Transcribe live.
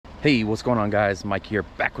Hey, what's going on, guys? Mike here,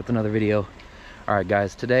 back with another video. All right,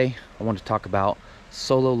 guys, today I want to talk about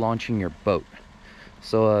solo launching your boat.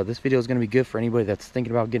 So this video is going to be good for anybody that's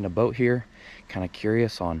thinking about getting a boat here, kind of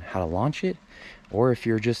curious on how to launch it, or if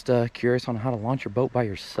you're just curious on how to launch your boat by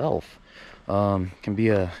yourself. Can be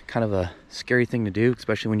a kind of a scary thing to do,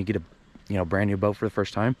 especially when you get a brand new boat for the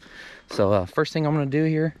first time. So first thing I'm going to do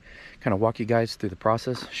here, kind of walk you guys through the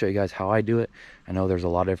process, show you guys how I do it. I know there's a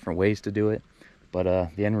lot of different ways to do it, but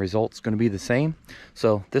the end result's going to be the same.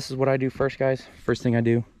 So this is what I do first, guys. First thing I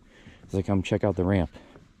do is I come check out the ramp.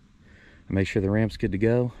 I make sure the ramp's good to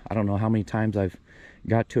go. I don't know how many times I've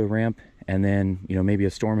got to a ramp and then, maybe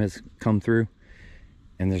a storm has come through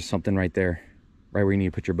and there's something right there, right where you need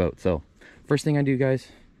to put your boat. So first thing I do, guys,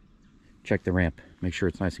 check the ramp, make sure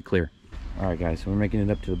it's nice and clear. All right, guys, so we're making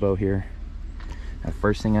it up to the boat here. The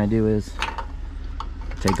first thing I do is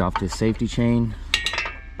take off this safety chain,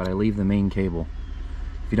 but I leave the main cable.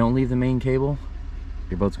 If you don't leave the main cable,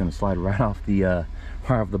 your boat's going to slide right off the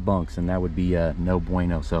bunks, and that would be no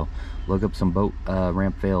bueno. So look up some boat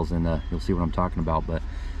ramp fails and you'll see what I'm talking about. But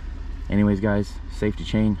anyways, guys, safety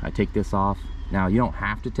chain, I take this off. Now you don't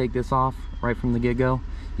have to take this off right from the get-go.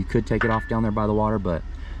 You could take it off down there by the water, but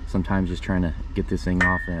sometimes just trying to get this thing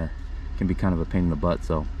off can be kind of a pain in the butt.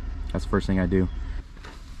 So that's the first thing I do.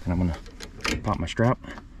 And I'm gonna pop my strap.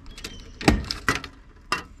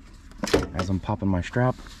 As I'm popping my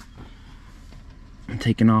strap, I'm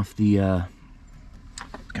taking off the kind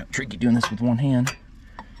of tricky doing this with one hand,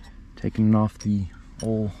 taking off the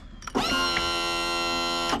old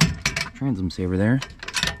transom saver there.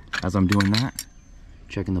 As I'm doing that,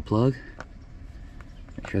 checking the plug,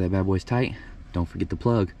 make sure that bad boy's tight. Don't forget the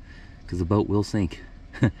plug, because the boat will sink.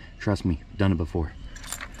 Trust me, I've done it before.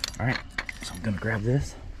 All right, so I'm gonna grab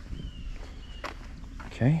this.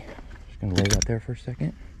 Okay, just gonna lay that there for a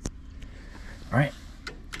second. All right,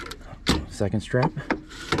 second strap.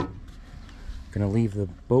 Gonna leave the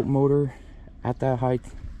boat motor at that height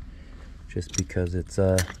just because it's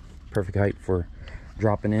perfect height for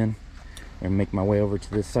dropping in, and make my way over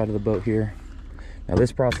to this side of the boat here. Now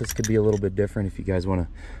this process could be a little bit different if you guys want to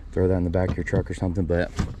throw that in the back of your truck or something, but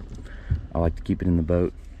I like to keep it in the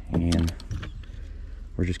boat, and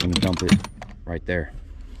we're just gonna dump it right there.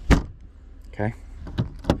 Okay,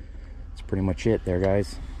 that's pretty much it there,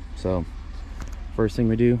 guys. So first thing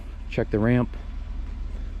we do, check the ramp.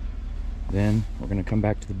 Then we're gonna come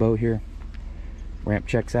back to the boat here. Ramp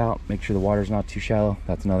checks out, make sure the water's not too shallow.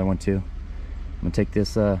 That's another one too. I'm gonna take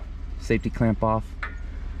this safety clamp off.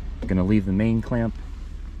 I'm gonna leave the main clamp.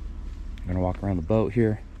 I'm gonna walk around the boat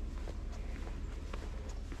here.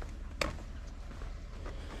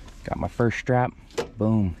 Got my first strap,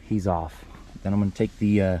 boom, he's off. Then I'm gonna take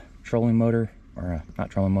the trolling motor, or not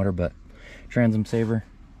trolling motor, but transom saver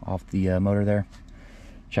off the motor there.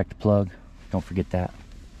 Check the plug, don't forget that.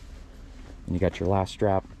 And you got your last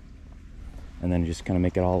strap, and then you just kind of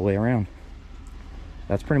make it all the way around.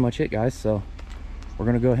 That's pretty much it, guys. So we're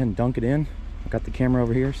gonna go ahead and dunk it in. I got the camera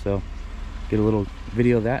over here, so get a little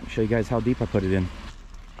video of that and show you guys how deep I put it in.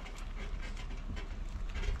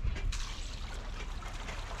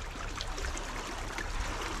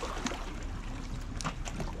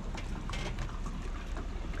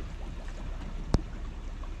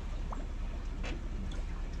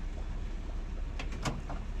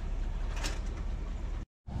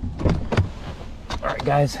 All right,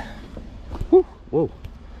 guys. Whoa,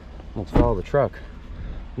 almost fell out of the truck.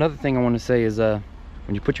 Another thing I want to say is when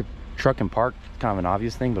you put your truck in park, it's kind of an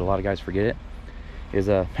obvious thing, but a lot of guys forget it, is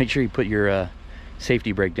make sure you put your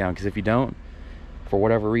safety brake down, because if you don't, for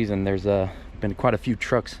whatever reason, there's been quite a few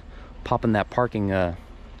trucks popping that parking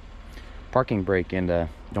brake, and don't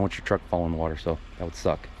want your truck fall in the water, so that would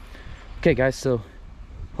suck. Okay, guys, so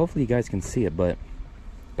hopefully you guys can see it, but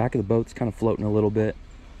back of the boat's kind of floating a little bit.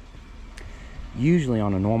 Usually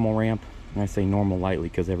on a normal ramp, and I say normal lightly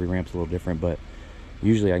because every ramp's a little different, but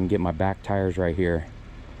usually I can get my back tires right here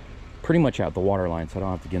pretty much out the water line, so I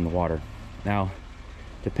don't have to get in the water. Now,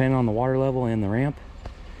 depending on the water level and the ramp,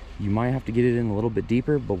 you might have to get it in a little bit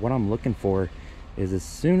deeper, but what I'm looking for is as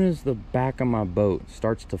soon as the back of my boat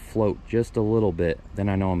starts to float just a little bit, then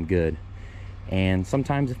I know I'm good. And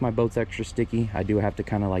sometimes if my boat's extra sticky, I do have to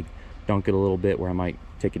kind of like dunk it a little bit, where I might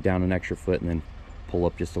take it down an extra foot and then pull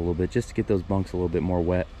up just a little bit, just to get those bunks a little bit more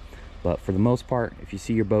wet. But for the most part, if you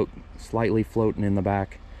see your boat slightly floating in the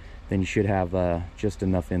back, then you should have just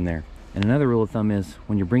enough in there. And another rule of thumb is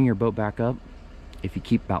when you bring your boat back up, if you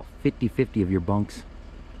keep about 50-50 of your bunks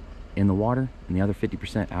in the water and the other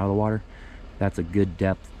 50% out of the water, that's a good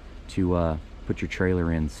depth to put your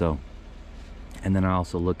trailer in. So, and then I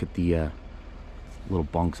also look at the little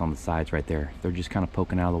bunks on the sides right there. They're just kind of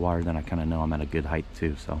poking out of the water, then I kind of know I'm at a good height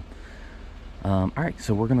too. So all right,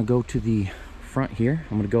 so we're gonna go to the front here.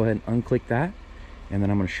 I'm gonna go ahead and unclick that, and then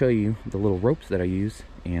I'm gonna show you the little ropes that I use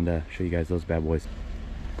and show you guys those bad boys.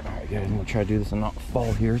 All right guys, I'm gonna try to do this and not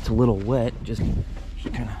fall here. It's a little wet, just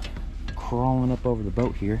kind of crawling up over the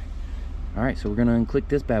boat here. All right, so we're gonna unclick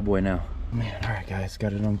this bad boy now. Man, all right guys,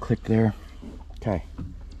 got it unclicked there. Okay,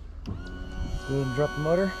 go ahead and drop the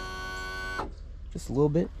motor just a little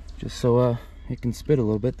bit, just so it can spit a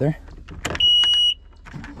little bit there.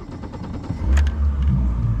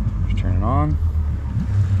 Just turn it on.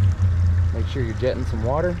 Make sure you're jetting some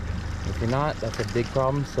water. If you're not, that's a big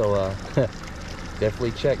problem, so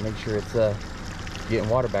definitely check, make sure it's getting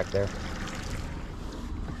water back there.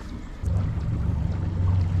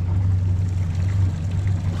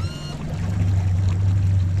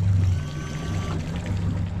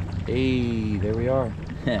 Hey, there we are.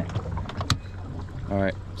 All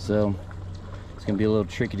right, so it's gonna be a little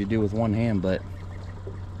tricky to do with one hand, but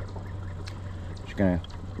just gonna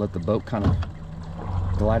let the boat kind of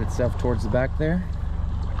glide itself towards the back there.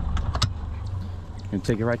 Gonna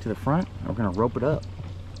take it right to the front. We're gonna rope it up.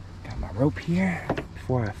 Got my rope here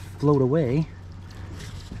before I float away.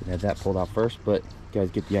 Should have that pulled out first, but you guys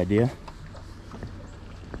get the idea.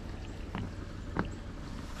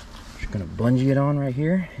 Just gonna bungee it on right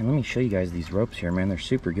here, and let me show you guys these ropes here, man. They're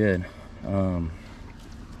super good. I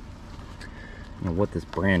don't know what this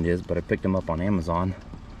brand is, but I picked them up on Amazon.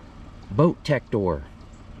 Boat Tector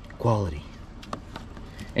quality.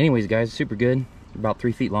 Anyways guys, super good. About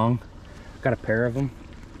 3 feet long. Got a pair of them.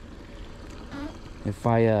 If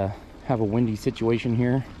I have a windy situation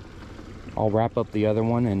here, I'll wrap up the other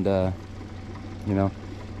one and you know,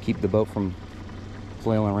 keep the boat from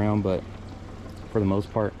flailing around, but for the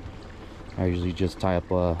most part I usually just tie up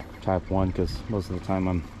one, because most of the time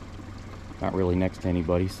I'm not really next to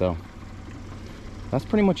anybody. So that's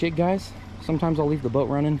pretty much it guys. Sometimes I'll leave the boat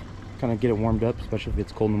running, kind of get it warmed up, especially if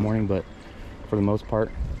it's cold in the morning, but for the most part,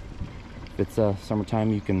 if it's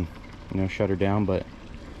summertime, you can, you know, shut her down. But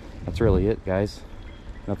that's really it guys,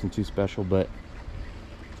 nothing too special. But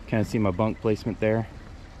kind of see my bunk placement there.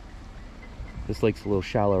 This lake's a little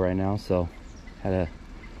shallow right now, so had to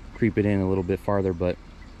creep it in a little bit farther, but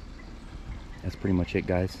that's pretty much it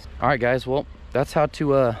guys. All right guys, well, that's how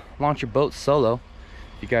to launch your boat solo.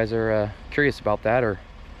 If you guys are curious about that, or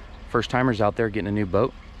first timers out there getting a new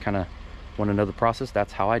boat, kind of want to know the process,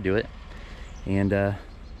 that's how I do it. And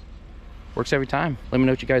works every time. Let me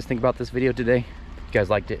know what you guys think about this video today. If you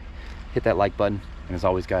guys liked it, hit that like button. And as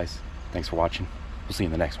always guys, thanks for watching. We'll see you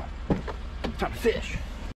in the next one. Time to fish.